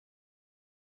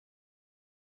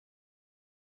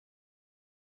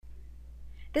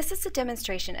This is a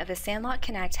demonstration of the Sandlot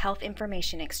Connect Health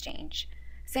Information Exchange.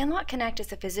 Sandlot Connect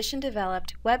is a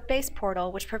physician-developed, web-based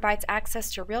portal which provides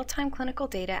access to real-time clinical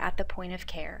data at the point of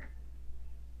care.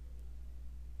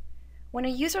 When a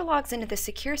user logs into the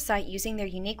secure site using their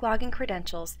unique login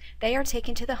credentials, they are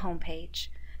taken to the home page.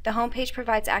 The home page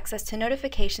provides access to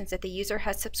notifications that the user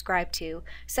has subscribed to,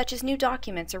 such as new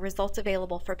documents or results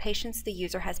available for patients the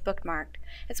user has bookmarked,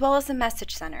 as well as the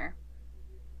message center.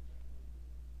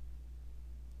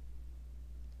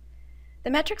 The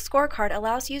metric scorecard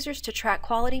allows users to track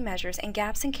quality measures and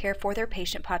gaps in care for their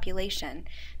patient population.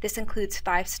 This includes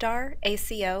 5-star,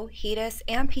 ACO, HEDIS,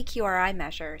 and PQRI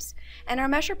measures. And our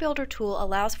Measure Builder tool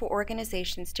allows for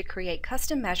organizations to create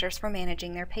custom measures for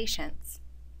managing their patients.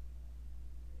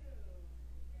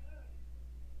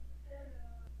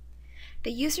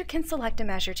 The user can select a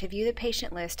measure to view the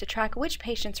patient list to track which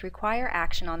patients require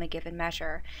action on the given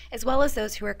measure, as well as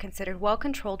those who are considered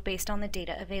well-controlled based on the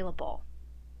data available.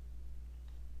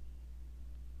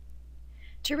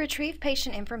 To retrieve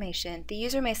patient information, the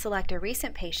user may select a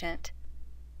recent patient,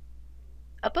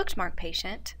 a bookmarked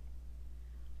patient,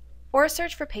 or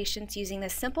search for patients using the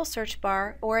simple search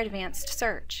bar or advanced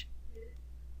search.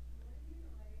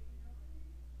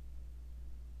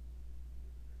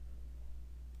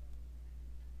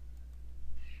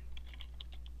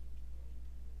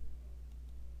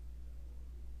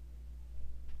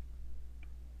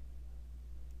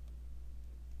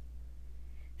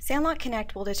 Sandlot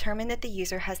Connect will determine that the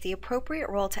user has the appropriate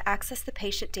role to access the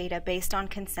patient data based on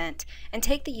consent and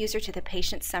take the user to the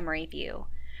patient summary view.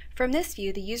 From this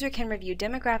view, the user can review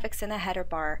demographics in the header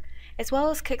bar, as well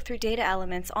as click through data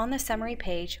elements on the summary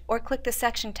page or click the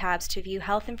section tabs to view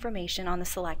health information on the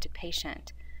selected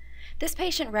patient. This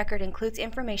patient record includes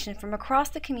information from across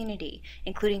the community,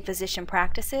 including physician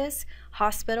practices,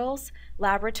 hospitals,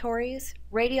 laboratories,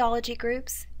 radiology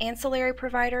groups, ancillary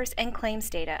providers, and claims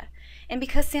data. And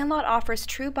because Sandlot offers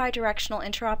true bidirectional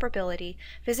interoperability,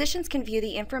 physicians can view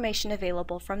the information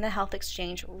available from the Health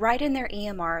Exchange right in their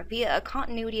EMR via a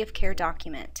continuity of care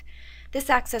document. This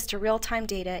access to real-time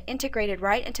data integrated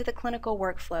right into the clinical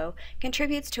workflow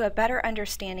contributes to a better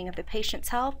understanding of the patient's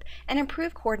health and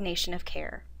improved coordination of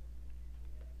care.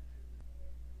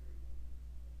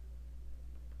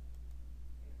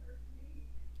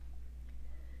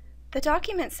 The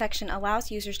Documents section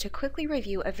allows users to quickly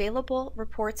review available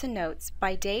reports and notes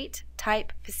by date,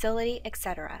 type, facility,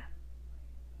 etc.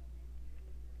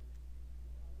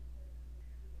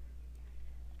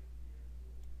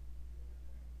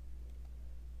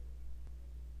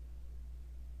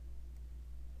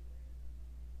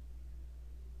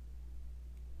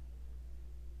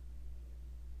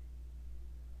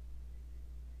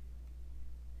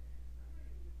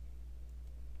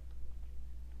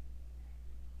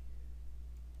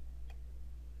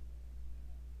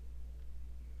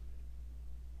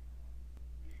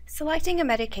 Selecting a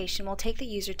medication will take the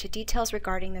user to details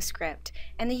regarding the script,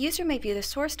 and the user may view the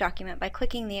source document by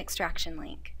clicking the extraction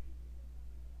link.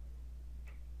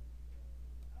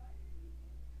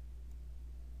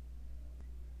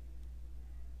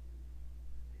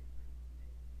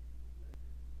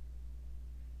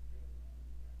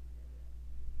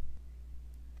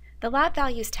 The Lab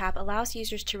Values tab allows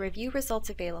users to review results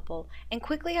available and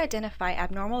quickly identify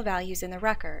abnormal values in the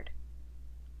record.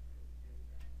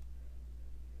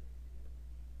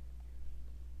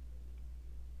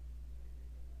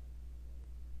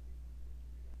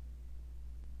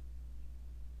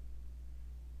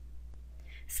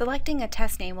 Selecting a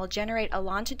test name will generate a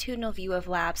longitudinal view of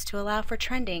labs to allow for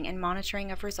trending and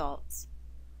monitoring of results.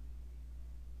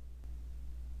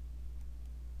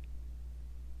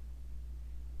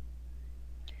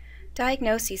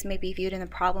 Diagnoses may be viewed in the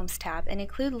Problems tab and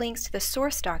include links to the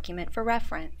source document for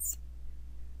reference.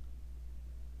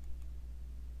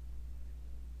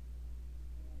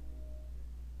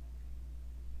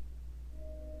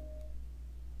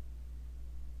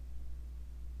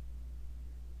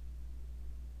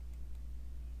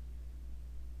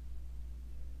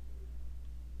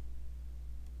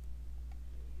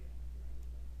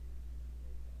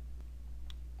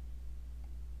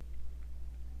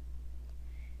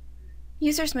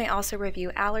 Users may also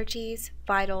review allergies,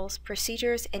 vitals,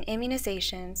 procedures, and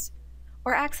immunizations,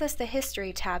 or access the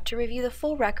History tab to review the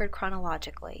full record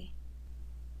chronologically.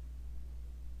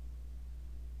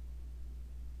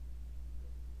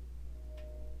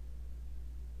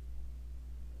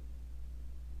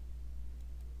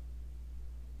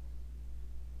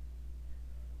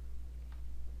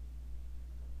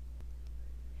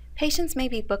 Patients may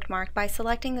be bookmarked by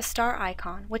selecting the star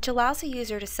icon, which allows a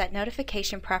user to set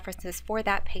notification preferences for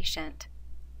that patient.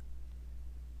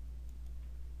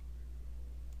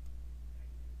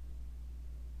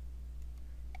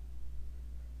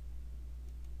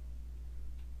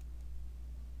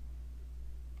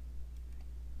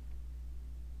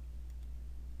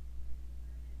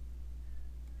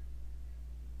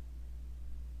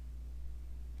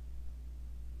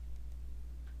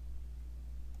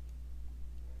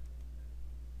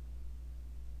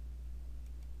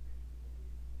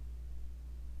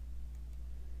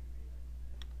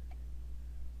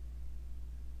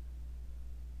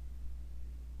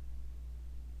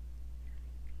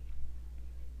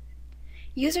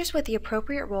 Users with the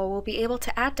appropriate role will be able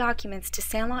to add documents to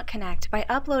Sandlot Connect by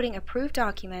uploading approved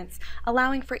documents,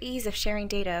 allowing for ease of sharing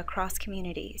data across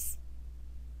communities.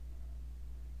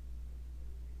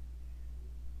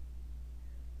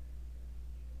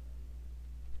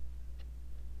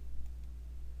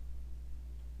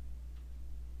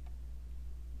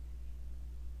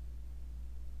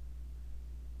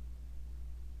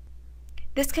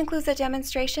 This concludes the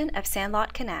demonstration of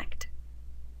Sandlot Connect.